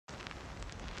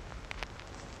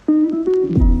Hello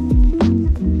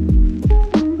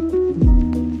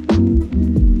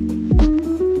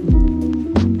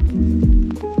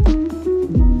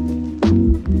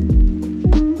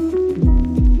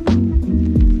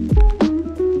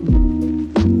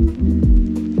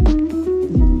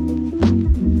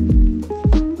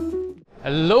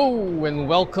and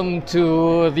welcome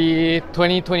to the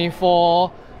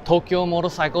 2024 Tokyo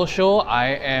Motorcycle Show. I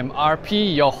am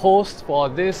RP, your host for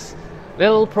this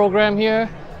little program here,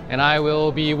 and I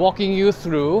will be walking you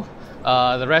through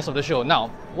the rest of the show. Now,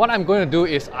 what I'm going to do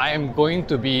is I am going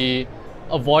to be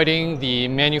avoiding the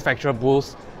manufacturer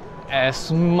booths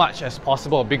as much as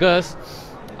possible, because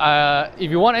if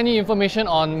you want any information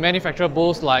on manufacturer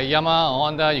booths like Yamaha or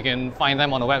Honda, you can find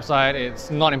them on the website.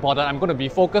 It's not important. I'm going to be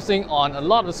focusing on a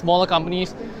lot of the smaller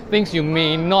companies, things you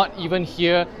may not even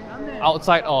hear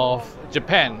outside of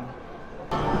Japan.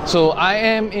 So I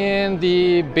am in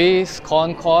the base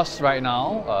concourse right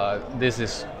now. This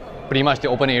is pretty much the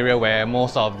open area where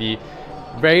most of the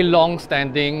very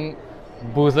long-standing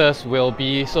boothers will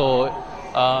be. So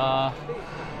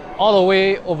all the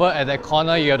way over at that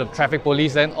corner, you have the traffic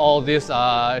police, and all these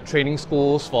training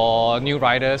schools for new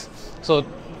riders. So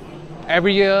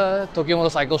every year, Tokyo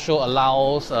Motorcycle Show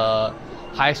allows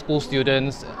high school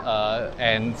students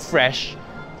and fresh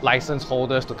license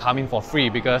holders to come in for free,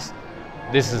 because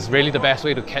this is really the best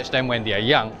way to catch them when they are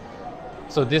young.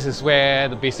 So this is where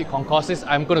the basic concourse is.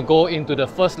 I'm going to go into the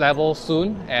first level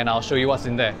soon and I'll show you what's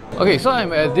in there. Okay, so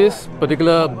I'm at this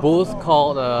particular booth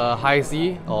called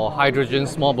ReizePrimus, or Hydrogen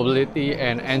Small Mobility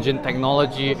and Engine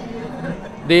Technology.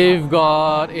 They've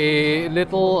got a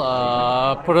little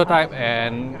prototype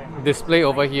and display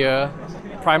over here,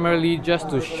 primarily just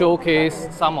to showcase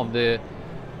some of the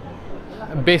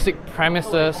basic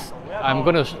premises. I'm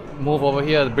going to move over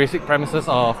here, the basic premises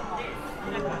of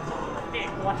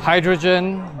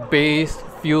hydrogen-based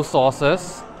fuel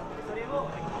sources.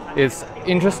 It's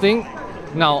interesting.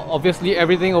 Now, obviously,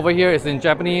 everything over here is in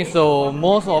Japanese, so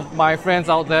most of my friends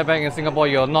out there back in Singapore,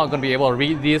 you're not going to be able to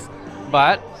read this.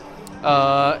 But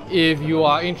if you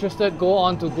are interested, go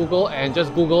on to Google and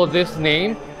just Google this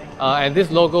name and this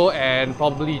logo, and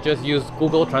probably just use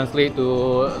Google Translate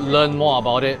to learn more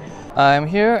about it. I'm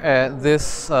here at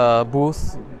this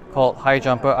booth called High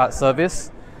Jumper Art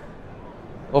Service.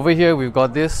 Over here we've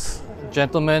got this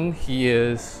gentleman. He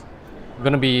is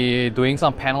going to be doing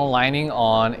some panel lining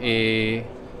on a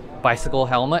bicycle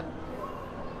helmet.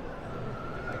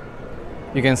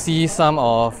 You can see some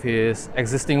of his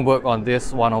existing work on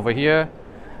this one over here,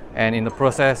 and in the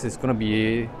process he's going to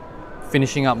be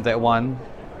finishing up that one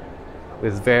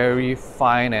with very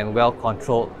fine and well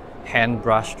controlled hand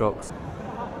brush strokes.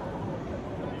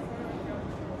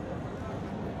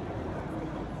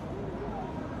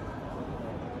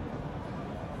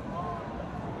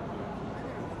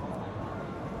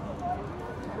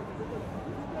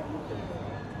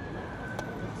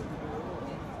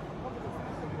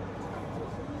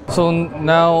 So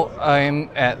now I'm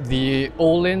at the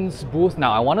Olin's booth.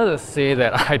 Now I wanted to say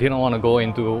that I didn't want to go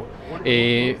into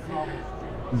a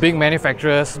big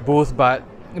manufacturer's booth, but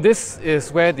this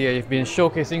is where they've been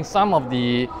showcasing some of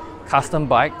the custom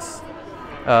bikes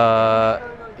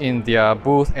in their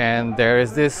booth, and there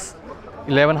is this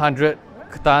 1100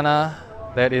 Katana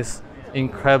that is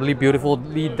incredibly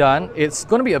beautifully done. It's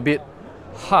going to be a bit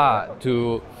hard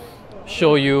to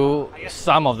show you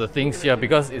some of the things here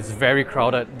because it's very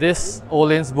crowded. This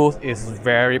Olin's booth is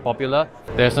very popular.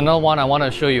 There's another one I want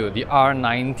to show you, the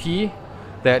R90,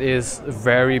 that is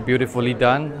very beautifully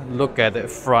done. Look at the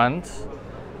front.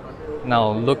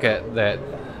 Now look at that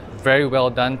very well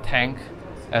done tank,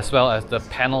 as well as the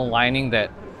panel lining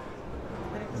that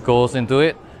goes into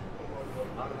it,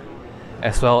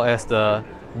 as well as the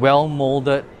well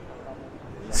molded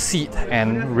seat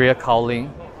and rear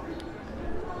cowling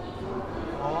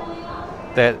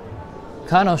that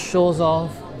kind of shows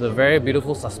off the very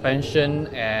beautiful suspension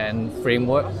and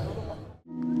framework.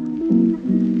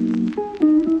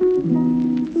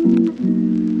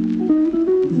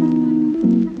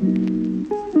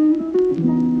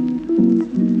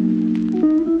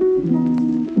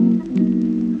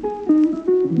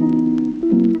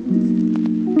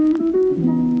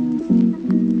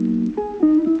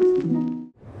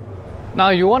 Now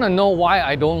you want to know why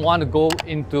I don't want to go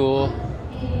into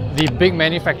the big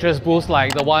manufacturers booths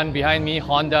like the one behind me,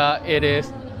 Honda. It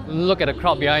is, look at the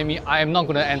crowd behind me. I am not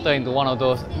going to enter into one of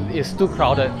those. It's too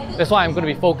crowded. That's why I'm going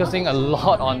to be focusing a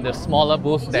lot on the smaller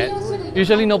booths that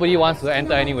usually nobody wants to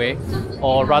enter anyway,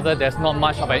 or rather there's not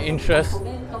much of an interest.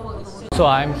 So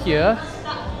I'm here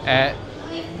at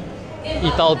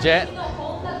Italjet.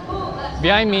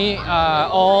 Behind me are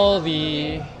all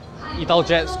the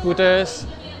Italjet scooters,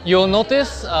 you'll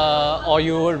notice or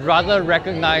you would rather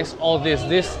recognize all this.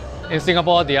 This in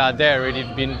Singapore, they are there already,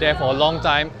 been there for a long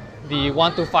time, the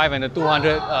 125 and the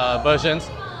 200 versions.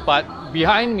 But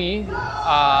behind me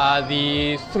are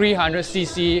the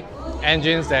 300cc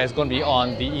engines that is going to be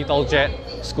on the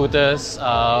Italjet scooters,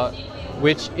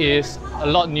 which is a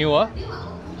lot newer.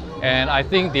 And I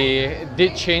think they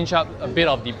did change up a bit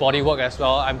of the bodywork as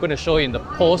well. I'm going to show you in the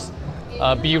post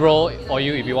B-roll for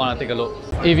you if you want to take a look.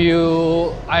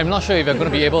 I'm not sure if you're going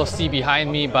to be able to see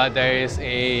behind me, but there is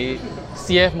a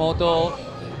CF Moto,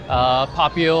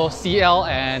 Papio CL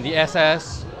and the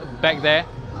SS back there.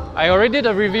 I already did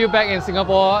a review back in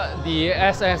Singapore. The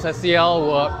SS and CL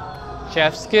were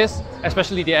chef's kiss,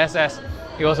 especially the SS.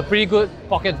 It was a pretty good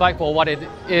pocket bike for what it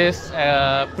is,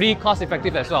 pretty cost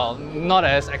effective as well. Not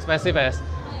as expensive as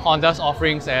Honda's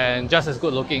offerings and just as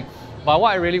good looking. But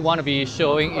what I really want to be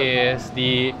showing is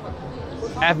the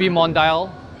FB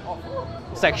Mondial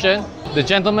section. The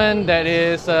gentleman that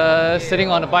is sitting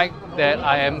on the bike that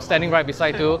I am standing right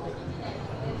beside to,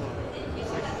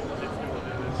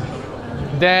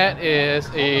 that is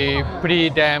a pretty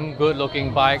damn good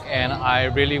looking bike, and I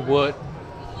really would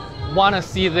want to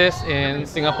see this in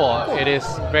Singapore. It is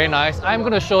very nice. I'm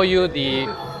going to show you the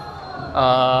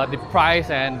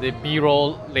price and the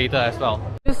B-roll later as well.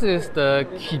 This is the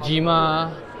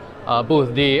Kijima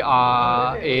booth. They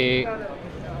are a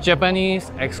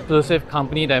Japanese exclusive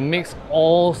company that makes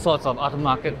all sorts of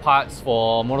aftermarket parts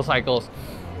for motorcycles.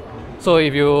 So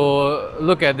if you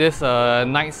look at this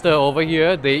Nightster over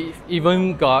here, they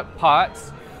even got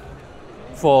parts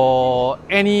for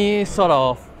any sort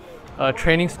of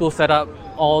training school setup.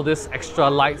 All these extra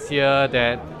lights here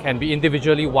that can be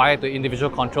individually wired to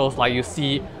individual controls like you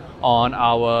see on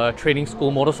our training school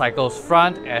motorcycles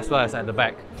front as well as at the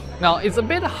back. Now it's a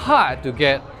bit hard to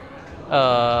get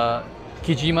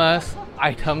Kijima's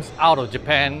items out of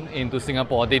Japan into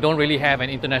Singapore. They don't really have an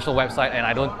international website, and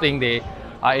I don't think they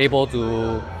are able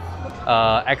to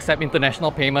accept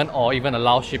international payment or even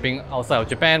allow shipping outside of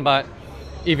Japan. But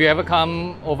if you ever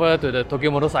come over to the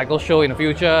Tokyo Motorcycle Show in the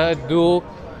future, do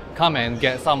come and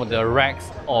get some of the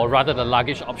racks, or rather the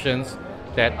luggage options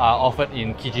that are offered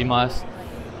in Kijima's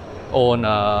own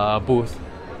booth.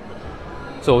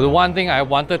 So the one thing I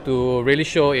wanted to really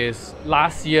show is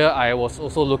last year I was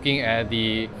also looking at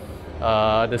the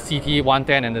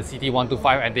CT110 and the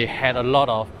CT125, and they had a lot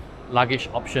of luggage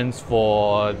options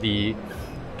for the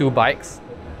two bikes.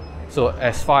 So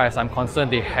as far as I'm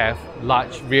concerned, they have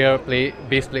large rear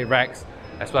base plate racks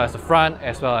as well as the front,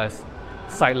 as well as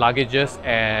side luggages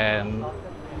and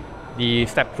the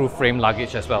step-through frame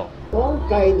luggage as well.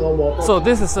 So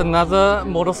this is another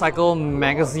motorcycle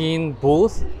magazine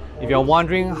booth. If you're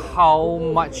wondering how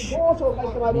much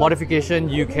modification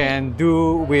you can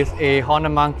do with a Honda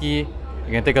Monkey,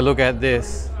 you can take a look at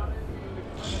this.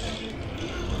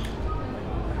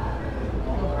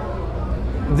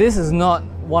 This is not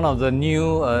one of the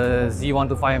new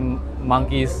Z125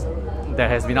 monkeys that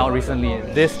has been out recently.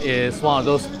 This is one of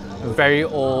those very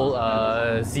old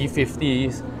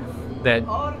Z50s that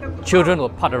children will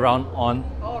putt around on.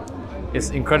 It's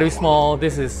incredibly small.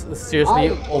 This is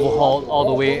seriously overhauled all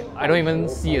the way. I don't even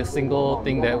see a single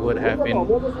thing that would have been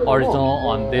original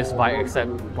on this bike except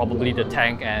probably the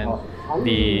tank and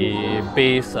the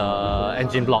base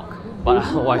engine block. But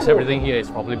otherwise everything here is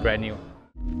probably brand new.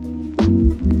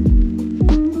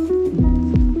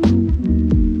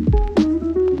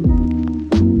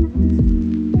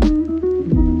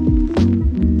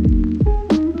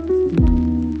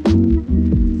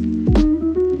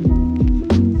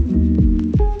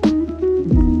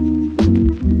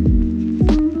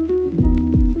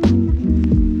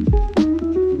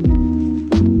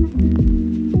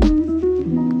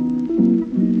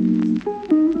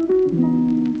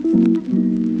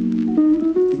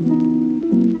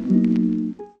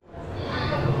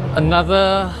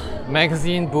 Another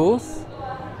magazine booth.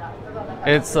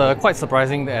 It's quite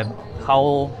surprising that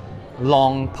how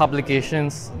long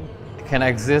publications can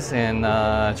exist in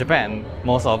Japan.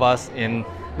 Most of us in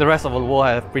the rest of the world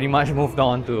have pretty much moved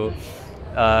on to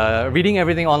reading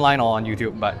everything online or on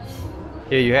YouTube. But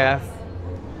here you have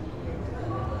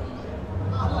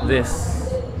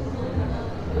this,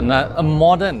 a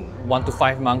modern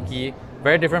 125 monkey,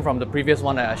 very different from the previous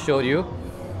one that I showed you.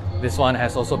 This one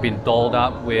has also been dolled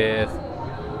up with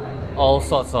all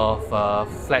sorts of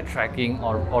flat tracking,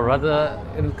 or rather,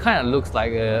 it kind of looks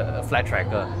like a flat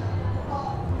tracker.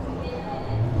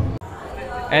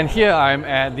 And here I'm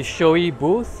at the Shoei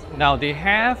booth. Now they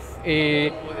have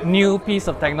a new piece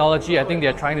of technology I think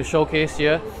they're trying to showcase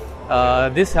here.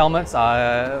 These helmets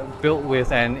are built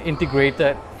with an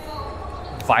integrated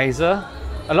visor.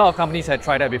 A lot of companies had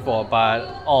tried that before, but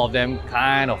all of them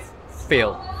kind of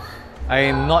failed.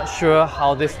 I'm not sure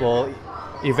how this will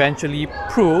eventually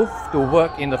prove to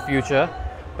work in the future,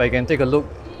 but you can take a look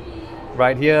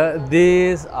right here.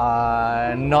 These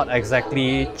are not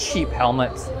exactly cheap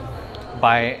helmets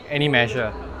by any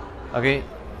measure. Okay,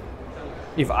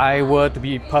 if I were to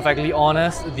be perfectly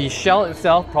honest, the shell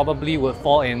itself probably would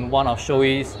fall in one of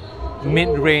Shoei's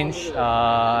mid-range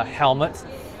helmets,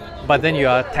 but then you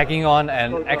are tagging on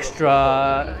an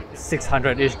extra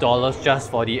 $600-ish just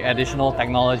for the additional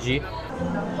technology.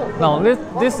 Now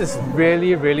this is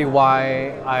really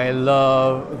why I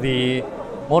love the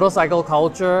motorcycle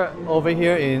culture over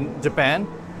here in Japan.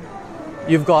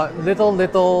 You've got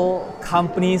little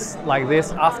companies like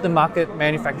this, aftermarket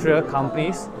manufacturer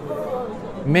companies,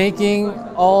 making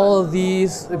all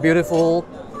these beautiful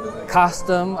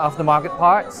custom aftermarket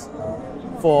parts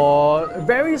for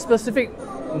very specific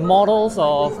models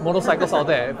of motorcycles out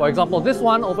there. For example, this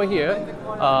one over here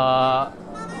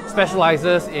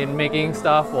specializes in making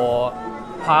stuff for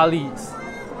Harleys,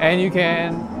 and you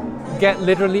can get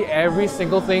literally every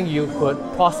single thing you could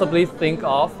possibly think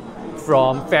of,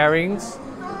 from fairings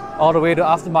all the way to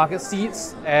aftermarket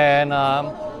seats. And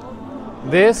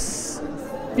this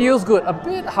feels good, a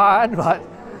bit hard, but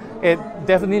it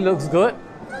definitely looks good.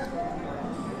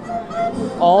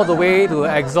 All the way to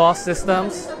exhaust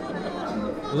systems,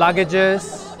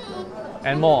 luggages,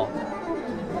 and more.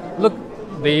 Look,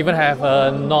 they even have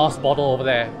a NOS bottle over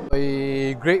there.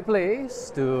 A great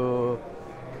place to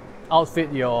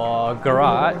outfit your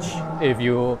garage if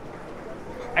you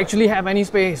actually have any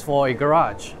space for a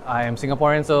garage. I am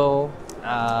Singaporean, so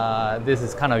this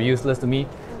is kind of useless to me.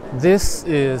 This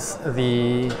is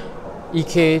the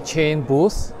EK chain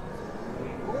booth.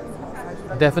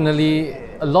 Definitely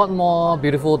a lot more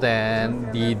beautiful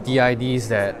than the DIDs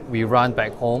that we run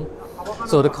back home.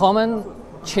 So the common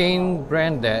chain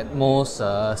brand that most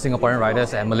Singaporean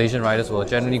riders and Malaysian riders will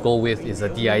generally go with is a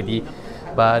DID,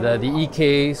 but the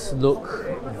EKs look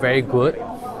very good,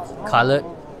 colored.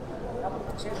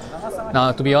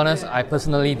 Now, to be honest, I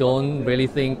personally don't really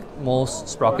think most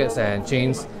sprockets and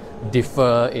chains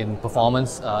differ in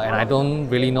performance, and I don't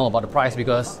really know about the price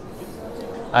because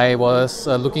I was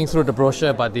looking through the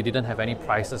brochure, but they didn't have any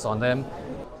prices on them.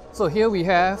 So here we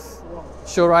have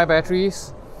Shorai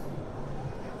batteries.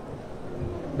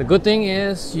 The good thing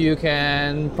is you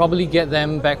can probably get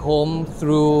them back home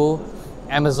through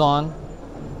Amazon.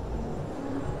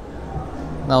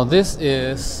 Now this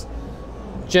is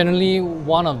generally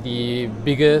one of the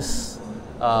biggest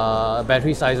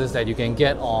battery sizes that you can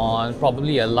get on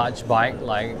probably a large bike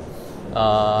like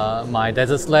my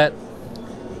Desert Sled,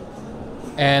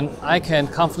 and I can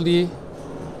comfortably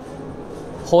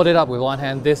hold it up with one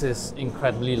hand. This is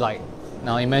incredibly light.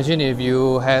 Now imagine if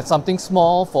you had something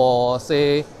small for,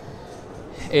 say,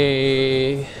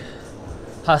 a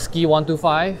Husky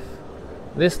 125.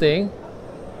 This thing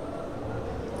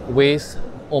weighs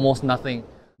almost nothing.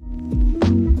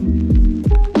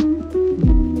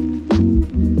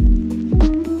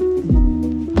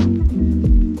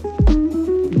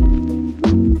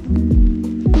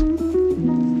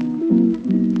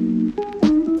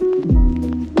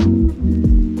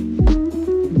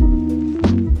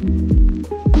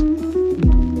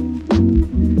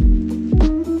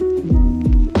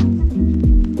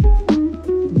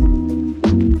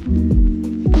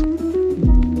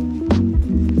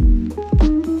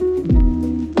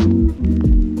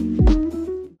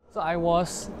 I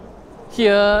was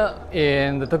here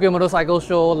in the Tokyo Motorcycle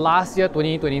Show last year,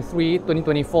 2023,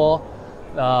 2024.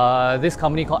 This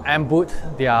company called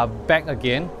Amboot, they are back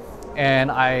again,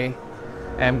 and I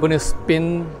am going to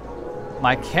spin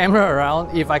my camera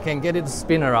around if I can get it to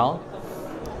spin around.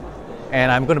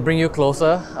 And I'm going to bring you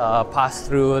closer, pass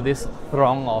through this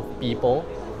throng of people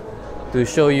to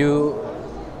show you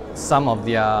some of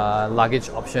their luggage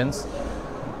options.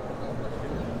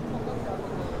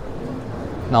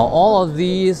 Now all of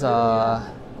these are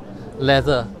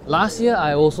leather. Last year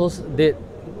I also did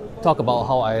talk about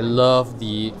how I love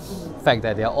the fact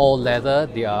that they are all leather.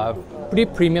 They are pretty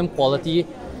premium quality,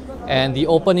 and the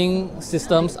opening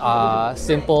systems are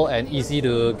simple and easy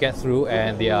to get through,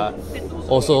 and they are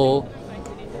also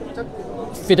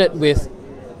fitted with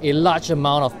a large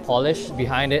amount of polish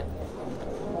behind it.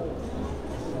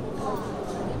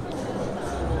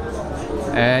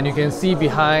 And you can see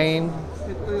behind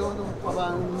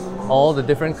all the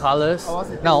different colors.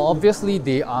 Now obviously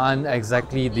they aren't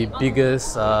exactly the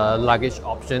biggest luggage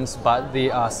options, but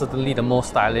they are certainly the most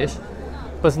stylish.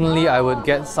 Personally, I would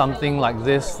get something like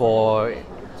this for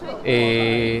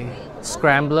a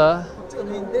Scrambler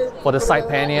for the side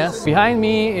panniers. Behind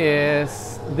me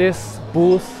is this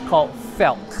booth called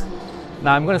Felt.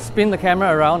 Now I'm going to spin the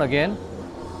camera around again,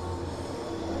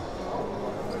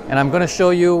 and I'm going to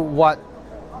show you what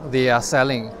they are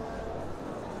selling.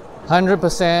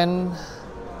 100%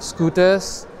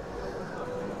 scooters.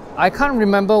 I can't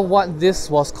remember what this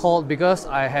was called because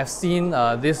I have seen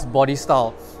this body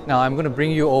style. Now I'm going to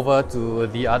bring you over to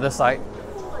the other side.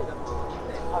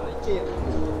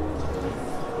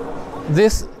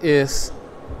 This is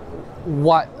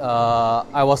what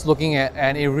I was looking at,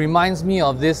 and it reminds me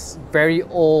of this very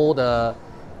old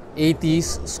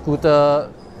 80s scooter.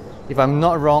 If I'm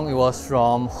not wrong, it was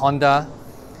from Honda.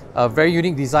 A very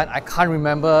unique design. I can't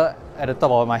remember at the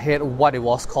top of my head what it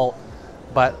was called,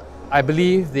 but I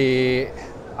believe they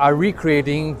are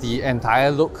recreating the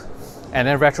entire look and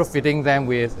then retrofitting them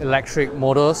with electric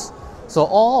motors. So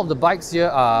all of the bikes here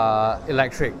are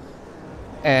electric,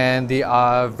 and they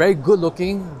are very good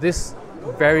looking. This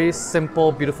very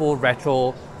simple, beautiful,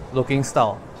 retro looking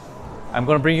style. I'm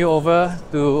going to bring you over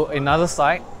to another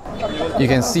side. You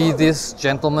can see this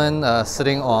gentleman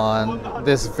sitting on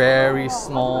this very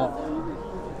small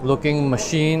looking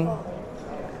machine.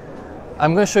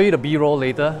 I'm going to show you the B-roll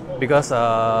later because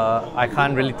I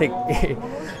can't really take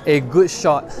a good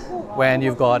shot when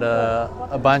you've got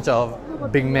a bunch of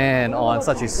big men on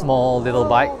such a small little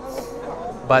bike.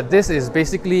 But this is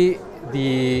basically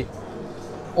the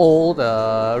old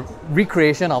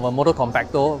recreation of a motor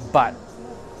compactor, but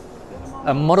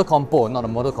a motor compo, not a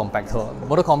motor compactor,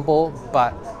 motor compo,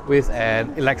 but with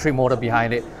an electric motor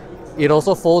behind it. It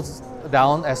also folds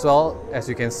down as well, as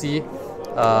you can see,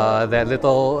 that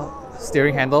little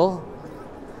steering handle.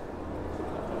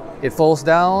 It folds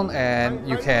down and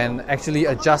you can actually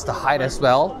adjust the height as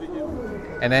well.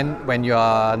 And then when you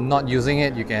are not using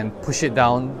it, you can push it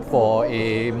down for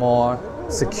a more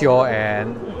secure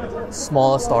and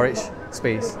smaller storage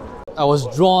space. I was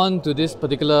drawn to this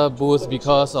particular booth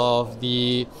because of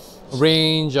the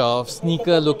range of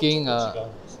sneaker looking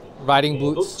riding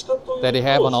boots that they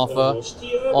have on offer.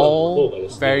 All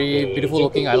very beautiful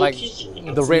looking. I like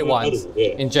the red ones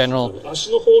in general.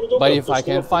 But if I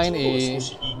can find a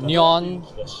neon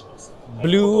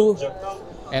blue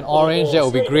and orange, that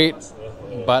would be great.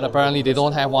 But apparently they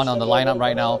don't have one on the lineup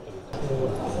right now.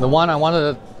 The one I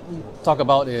wanted to talk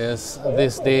about is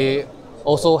this. They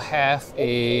also have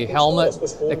a helmet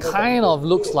that kind of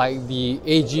looks like the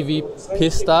AGV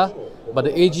Pista, but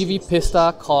the AGV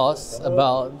Pista costs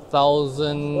about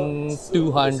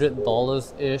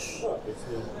 $1,200-ish.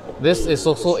 This is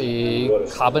also a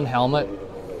carbon helmet.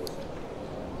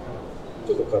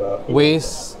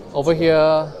 Weighs over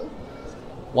here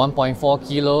 1.4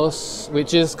 kilos,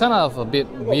 which is kind of a bit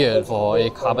weird for a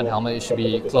carbon helmet. It should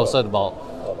be closer to about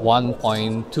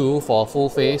 1.2 for a full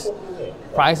face.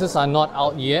 Prices are not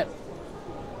out yet,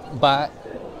 but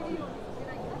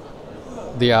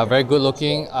they are very good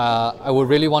looking. I would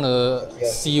really want to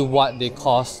see what they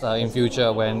cost in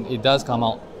future when it does come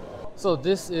out. So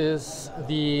this is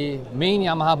the main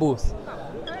Yamaha booth.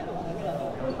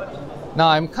 Now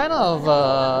I'm kind of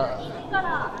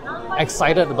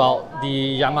excited about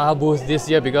the Yamaha booth this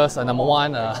year because number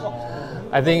one,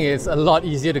 I think it's a lot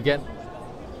easier to get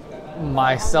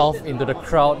myself into the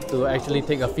crowd to actually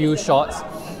take a few shots,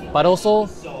 but also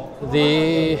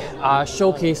they are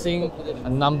showcasing a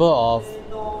number of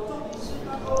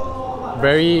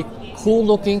very cool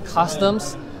looking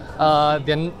customs,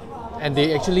 and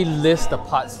they actually list the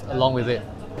parts along with it.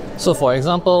 So for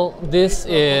example, this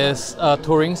is a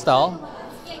touring style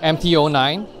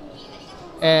MT-09,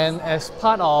 and as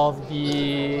part of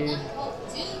the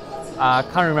I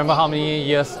can't remember how many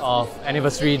years of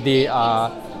anniversary, they are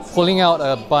pulling out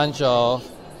a bunch of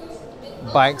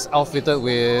bikes outfitted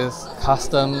with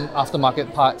custom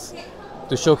aftermarket parts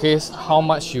to showcase how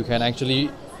much you can actually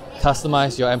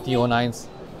customize your MT-09s.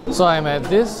 So I'm at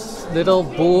this little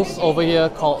booth over here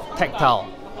called Tactile.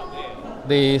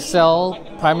 They sell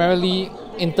primarily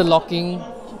interlocking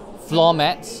floor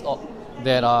mats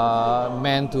that are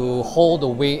meant to hold the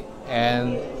weight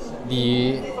and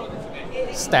the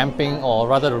stamping, or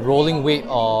rather the rolling weight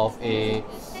of a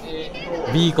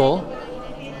vehicle.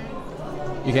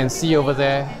 You can see over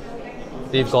there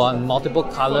they've got multiple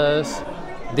colors.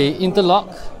 They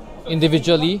interlock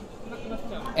individually,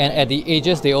 and at the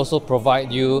edges they also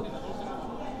provide you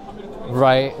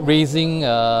raising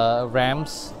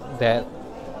ramps that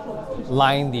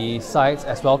line the sides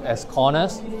as well as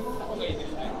corners.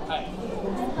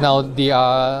 Now they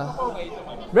are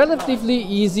relatively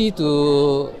easy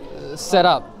to set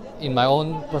up, in my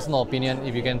own personal opinion.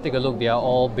 If you can take a look, they are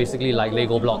all basically like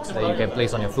Lego blocks that you can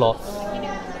place on your floor.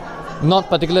 Not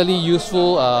particularly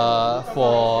useful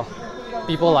for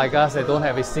people like us that don't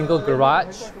have a single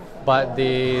garage, but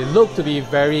they look to be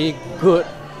very good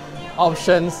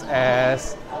options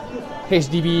as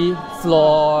HDB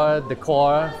floor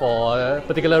decor for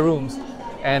particular rooms,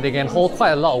 and they can hold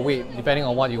quite a lot of weight depending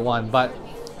on what you want. But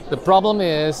the problem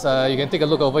is, you can take a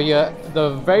look over here,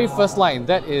 the very first line,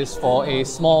 that is for a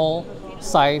small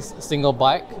size single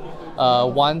bike.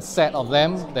 One set of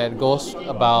them that goes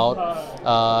about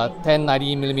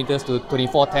 1090mm to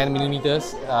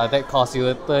 2410mm. That costs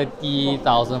you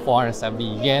 30,470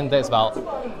 yen. That's about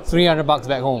 300 bucks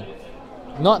back home.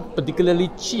 Not particularly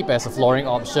cheap as a flooring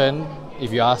option,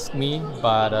 if you ask me,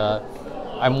 but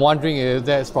I'm wondering if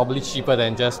that's probably cheaper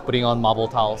than just putting on marble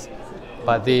tiles.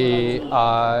 But they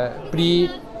are pretty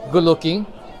good looking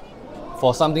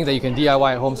for something that you can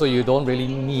DIY at home, so you don't really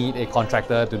need a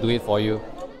contractor to do it for you.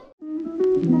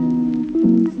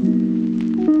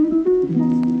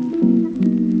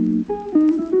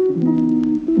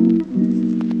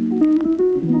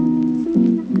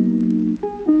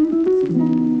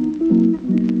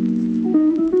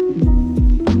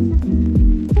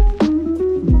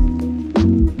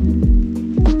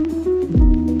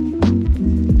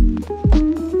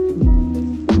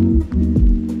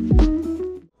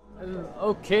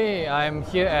 Okay, I'm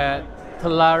here at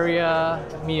Talaria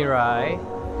Mirai.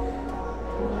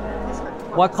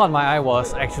 What caught my eye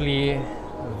was actually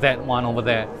that one over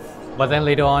there. But then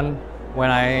later on, when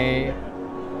I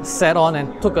sat on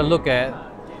and took a look at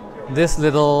this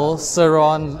little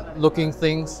Ceron looking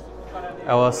things,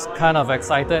 I was kind of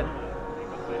excited.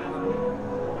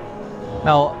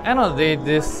 Now, end of the day,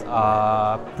 these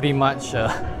are pretty much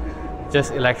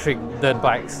just electric dirt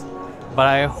bikes. But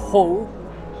I hope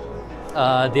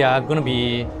they are going to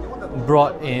be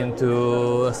brought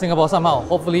into Singapore somehow.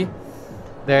 Hopefully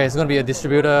there is going to be a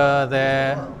distributor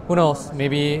there. Who knows,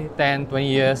 maybe 10, 20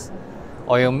 years,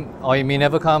 or it may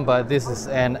never come, but this is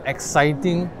an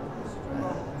exciting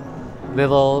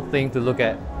little thing to look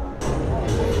at.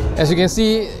 As you can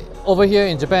see over here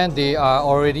in Japan, they are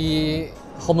already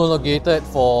homologated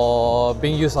for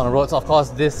being used on the roads. Of course,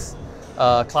 this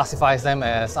classifies them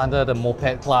as under the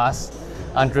moped class.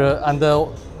 Under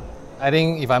I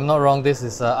think, if I'm not wrong, this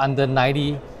is under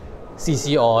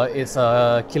 90cc, or it's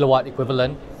a kilowatt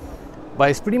equivalent.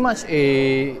 But it's pretty much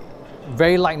a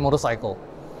very light motorcycle.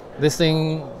 This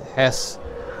thing has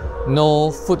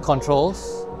no foot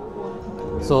controls,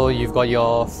 so you've got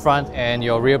your front and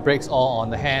your rear brakes all on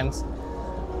the hands.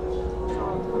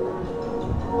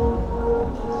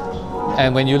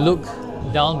 And when you look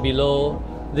down below,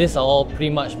 these are all pretty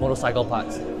much motorcycle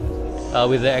parts.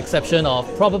 With the exception of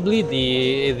probably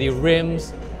the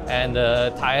rims and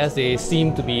the tires. They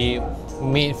seem to be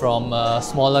made from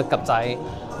smaller kapzai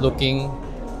looking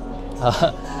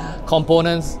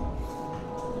components,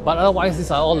 but otherwise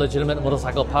these are all legitimate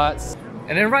motorcycle parts.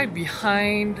 And then right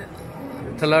behind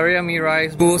Talaria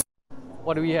Mirai's booth,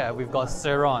 what do we have? We've got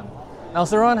Ceron. Now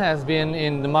Ceron has been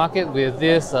in the market with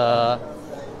this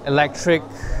electric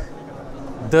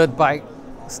dirt bike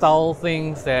style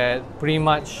things that pretty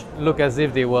much look as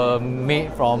if they were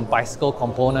made from bicycle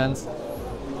components.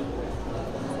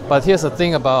 But here's the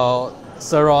thing about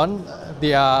Ceron,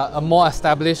 they are a more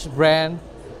established brand.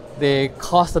 They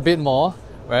cost a bit more,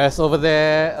 whereas over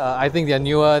there, I think they're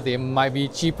newer, they might be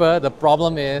cheaper. The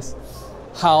problem is,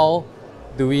 how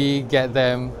do we get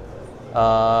them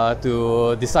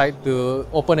to decide to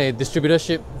open a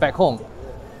distributorship back home?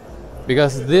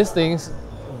 Because these things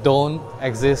don't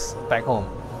exist back home.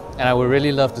 And I would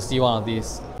really love to see one of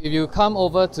these. If you come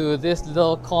over to this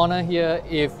little corner here,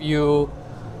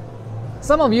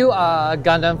 some of you are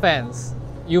Gundam fans,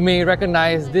 you may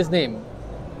recognize this name,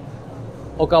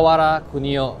 Okawara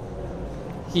Kunio.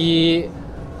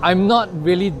 I'm not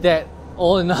really that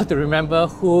old enough to remember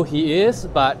who he is,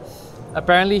 but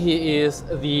apparently he is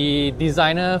the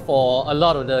designer for a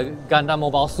lot of the Gundam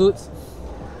mobile suits.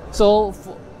 So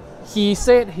he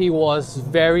said he was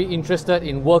very interested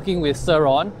in working with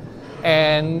Ceron,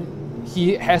 and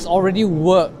he has already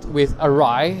worked with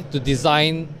Arai to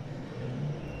design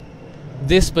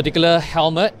this particular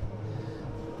helmet,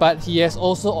 but he has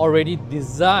also already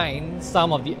designed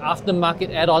some of the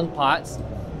aftermarket add-on parts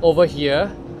over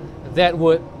here that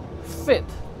would fit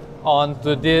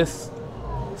onto this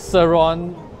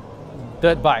Ceron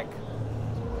dirt bike.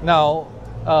 Now,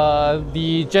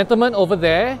 the gentleman over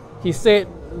there, he said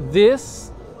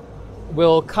this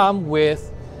will come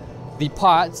with the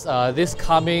parts this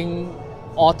coming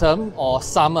autumn or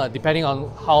summer, depending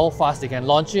on how fast they can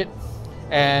launch it,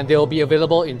 and they will be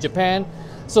available in Japan.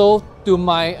 So to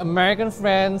my American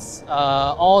friends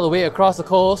all the way across the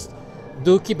coast,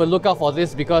 do keep a lookout for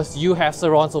this because you have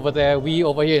Surrons over there. We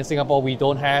over here in Singapore, we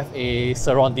don't have a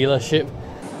Surron dealership.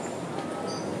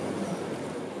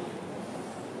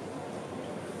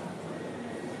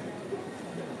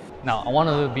 Now, I want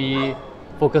to be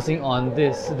focusing on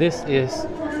this. This is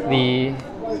the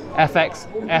FX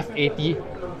F80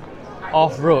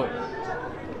 off-road.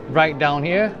 Right down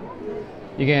here,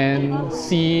 you can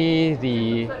see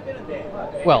the,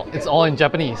 well, it's all in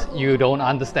Japanese. You don't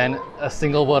understand a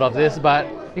single word of this, but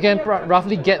you can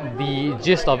roughly get the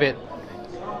gist of it.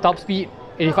 Top speed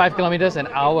 85 kilometers an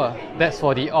hour. That's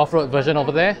for the off-road version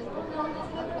over there.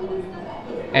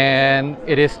 And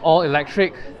it is all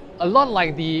electric, a lot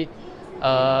like the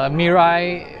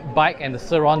Mirai bike and the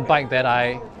Surron bike that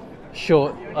I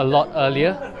showed a lot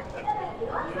earlier.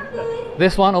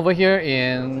 This one over here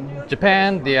in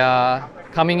Japan, they are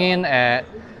coming in at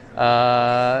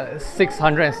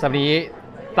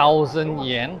 678,000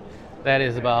 yen. That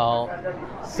is about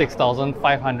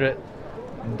 $6,500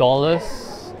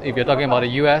 if you're talking about the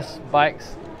US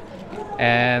bikes.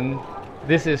 And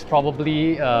this is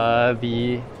probably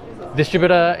the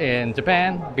distributor in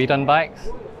Japan, Beaton Bikes.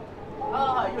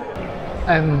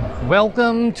 And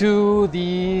welcome to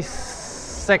the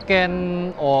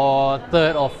second or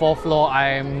third or fourth floor,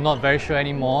 I'm not very sure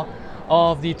anymore,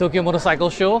 of the Tokyo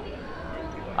Motorcycle Show.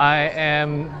 I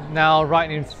am now right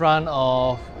in front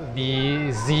of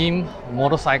the Zeem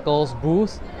Motorcycles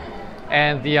booth,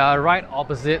 and they are right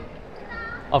opposite,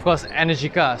 of course,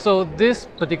 Energica. So this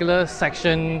particular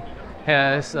section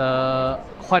has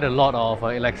quite a lot of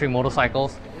electric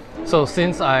motorcycles. So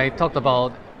since I talked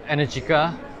about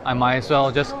Energica, I might as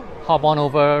well just hop on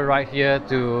over right here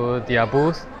to their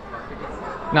booth.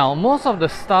 Now, most of the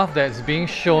stuff that's being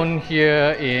shown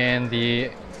here in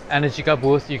the Energica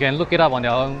booth, you can look it up on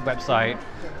their own website.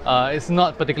 It's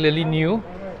not particularly new,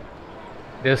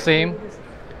 they're the same.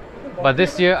 But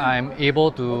this year I'm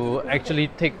able to actually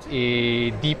take a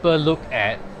deeper look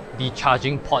at the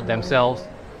charging port themselves.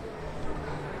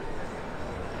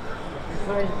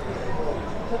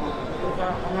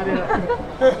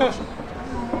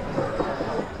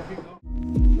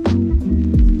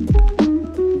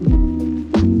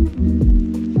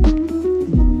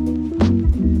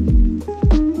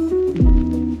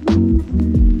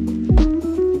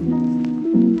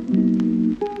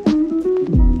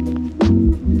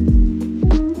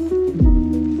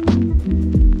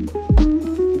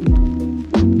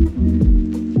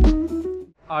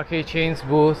 RK Chain's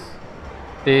booth,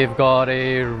 they've got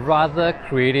a rather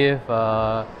creative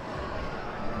art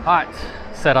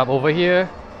setup over here,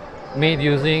 made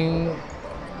using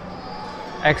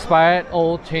expired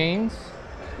old chains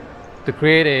to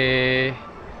create a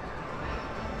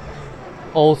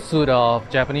old suit of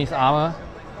Japanese armor.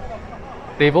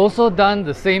 They've also done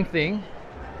the same thing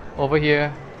over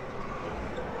here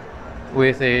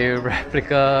with a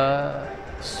replica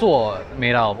sword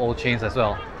made out of old chains as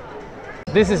well.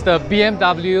 This is the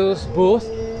BMW's booth.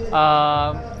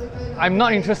 I'm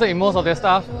not interested in most of their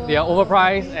stuff. They are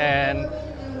overpriced, and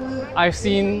I've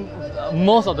seen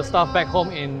most of the stuff back home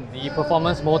in the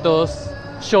Performance Motors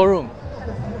showroom.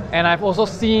 And I've also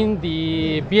seen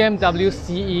the BMW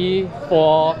CE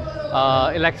for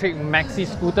electric maxi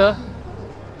scooter.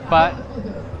 But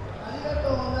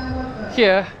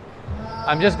here,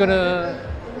 I'm just gonna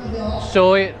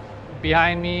show it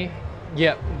behind me.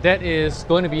 Yep, that is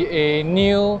going to be a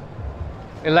new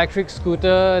electric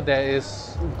scooter that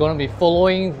is going to be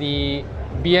following the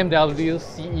BMW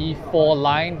CE4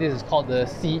 line. This is called the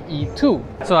CE2.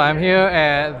 So I'm here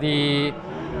at the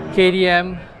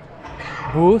KTM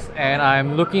booth and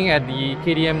I'm looking at the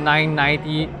KTM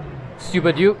 990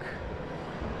 Super Duke.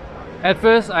 At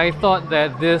first I thought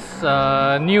that this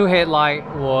new headlight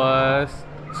was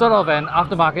sort of an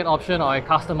aftermarket option or a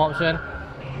custom option.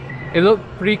 It looked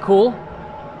pretty cool,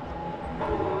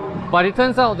 but it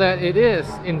turns out that it is,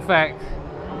 in fact,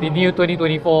 the new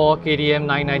 2024 KTM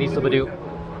 990 Super Duke.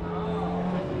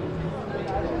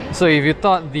 So if you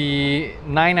thought the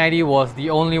 990 was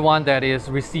the only one that is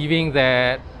receiving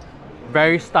that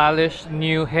very stylish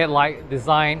new headlight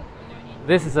design,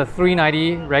 this is a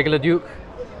 390 regular Duke.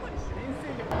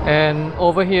 And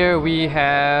over here we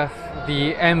have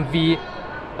the MV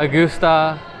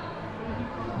Agusta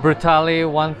Brutale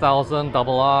 1000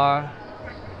 RR,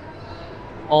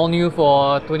 all new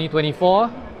for 2024.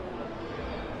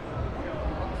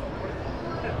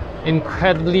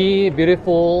 Incredibly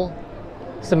beautiful,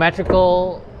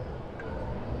 symmetrical,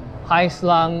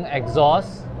 high-slung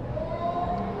exhaust,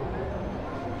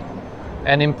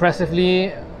 an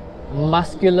impressively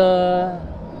muscular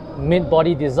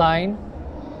mid-body design,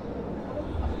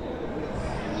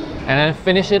 and then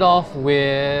finish it off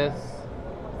with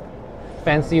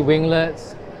fancy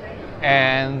winglets,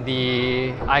 and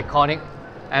the iconic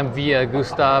MV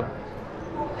Agusta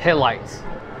headlights.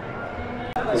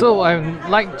 So I'd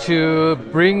like to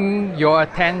bring your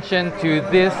attention to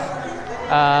this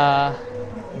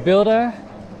builder.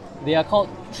 They are called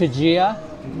Trigia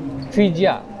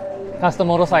custom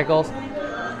motorcycles.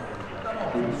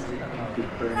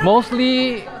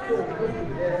 Mostly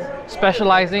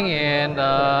specializing in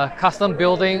custom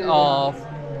building of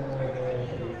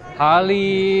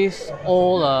Harleys,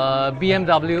 old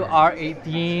BMW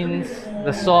R18s,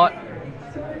 the sort.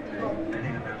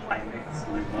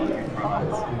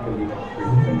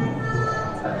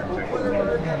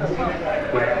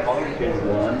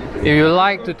 If you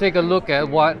like to take a look at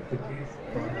what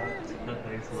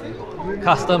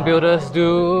custom builders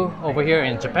do over here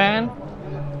in Japan,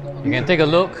 you can take a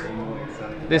look.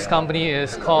 This company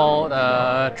is called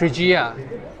Trigia.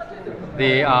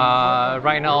 They are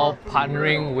right now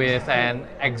partnering with an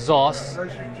exhaust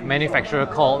manufacturer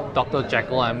called Dr.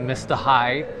 Jekyll and Mr.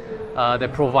 Hyde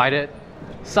that provided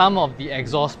some of the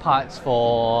exhaust parts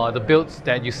for the builds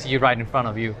that you see right in front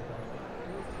of you.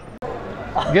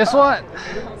 Guess what?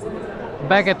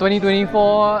 Back at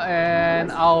 2024,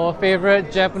 and our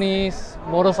favorite Japanese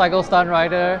motorcycle stunt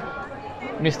rider,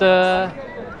 Mr.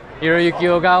 Hiroyuki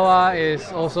Ogawa, is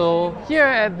also here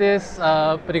at this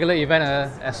particular event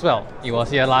as well. He was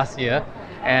here last year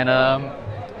and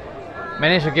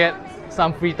managed to get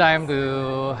some free time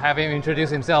to have him introduce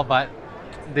himself, but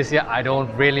this year I don't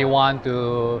really want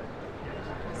to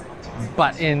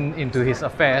butt into his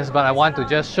affairs, but I want to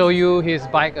just show you his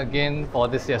bike again for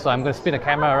this year. So I'm going to spin the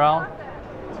camera around.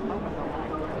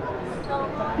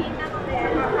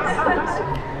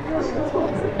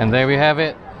 And there we have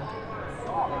it.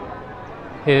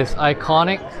 His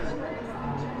iconic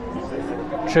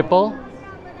triple.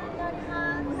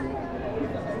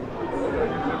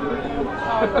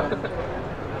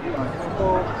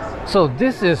 So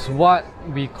this is what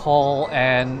we call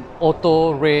an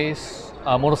auto race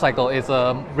motorcycle. It's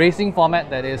a racing format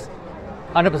that is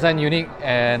 100% unique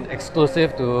and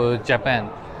exclusive to Japan.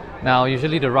 Now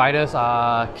usually the riders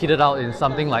are kitted out in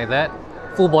something like that,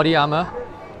 full body armor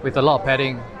with a lot of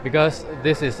padding, because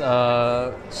this is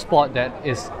a sport that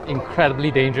is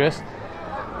incredibly dangerous.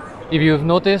 If you've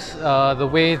noticed the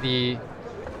way the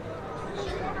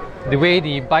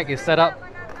bike is set up,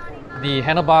 the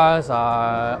handlebars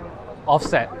are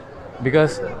offset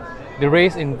because the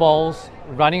race involves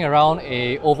running around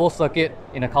a oval circuit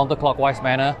in a counterclockwise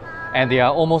manner, and they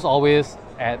are almost always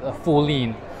at a full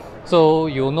lean. So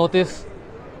you'll notice,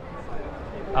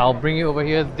 I'll bring you over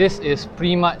here, this is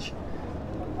pretty much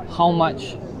how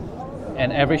much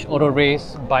an average auto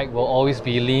race bike will always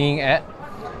be leaning at,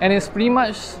 and it's pretty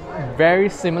much very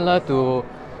similar to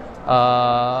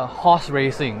horse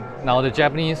racing. Now the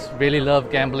Japanese really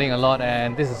love gambling a lot,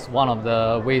 and this is one of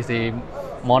the ways they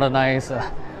modernize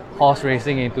horse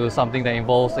racing into something that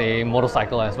involves a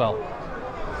motorcycle as well.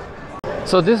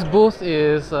 So this booth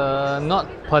is not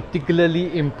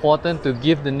particularly important to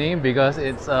give the name because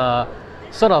it's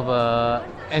sort of a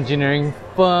engineering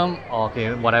firm,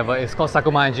 okay, whatever, it's called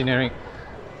Sakuma Engineering,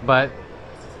 but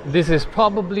this is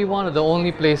probably one of the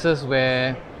only places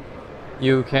where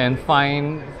you can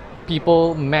find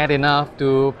people mad enough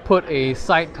to put a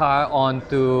sidecar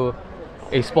onto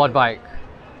a sport bike.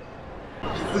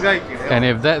 And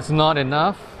if that's not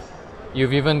enough,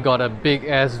 you've even got a big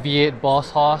ass V8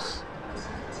 Boss horse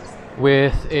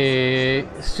with a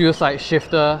suicide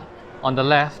shifter on the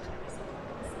left.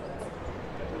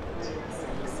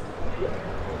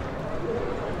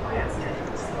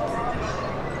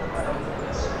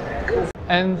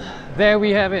 And there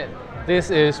we have it.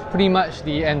 This is pretty much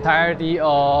the entirety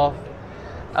of,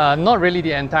 not really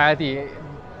the entirety,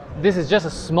 this is just a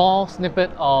small snippet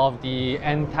of the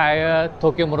entire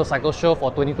Tokyo Motorcycle Show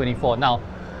for 2024. Now,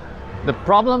 the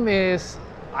problem is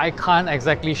I can't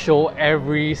exactly show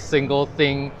every single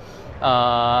thing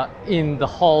in the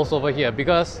halls over here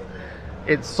because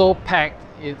it's so packed.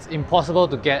 It's impossible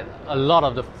to get a lot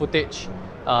of the footage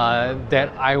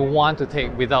that I want to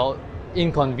take without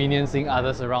inconveniencing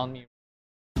others around me.